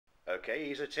Okay,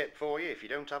 here's a tip for you. If you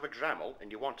don't have a Dremel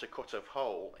and you want to cut a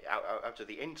hole out of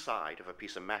the inside of a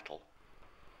piece of metal,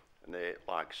 and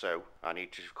like so, I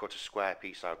need to cut a square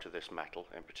piece out of this metal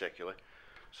in particular,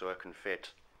 so I can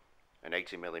fit an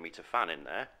 80mm fan in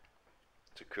there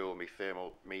to cool me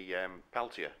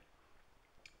peltier.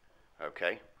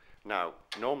 Okay, now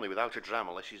normally without a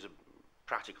Dremel this is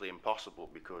practically impossible,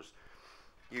 because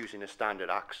using a standard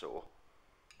hacksaw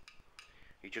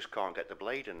you just can't get the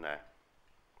blade in there.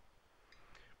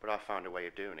 But I found a way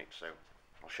of doing it, so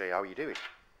I'll show you how you do it.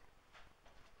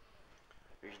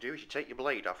 What you do is you take your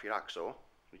blade off your hacksaw,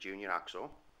 your junior hacksaw,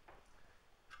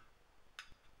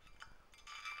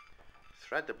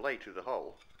 thread the blade through the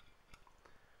hole,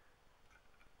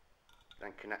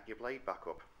 then connect your blade back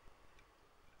up.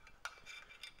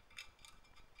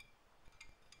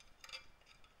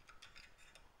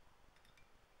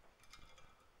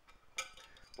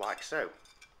 Like so.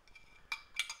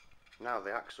 Now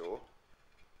the hacksaw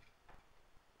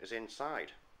is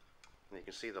inside, and you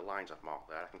can see the lines I've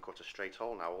marked there. I can cut a straight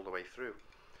hole now all the way through.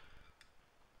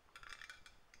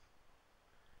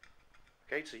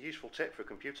 Okay, it's a useful tip for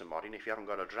computer modding. If you haven't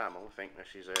got a Dremel, I think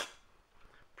this is a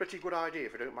pretty good idea,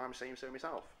 if I don't mind me saying so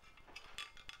myself.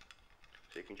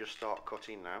 So you can just start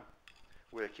cutting now,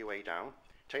 work your way down,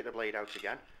 take the blade out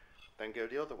again, then go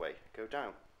the other way, go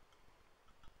down.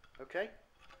 Okay,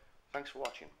 thanks for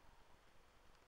watching.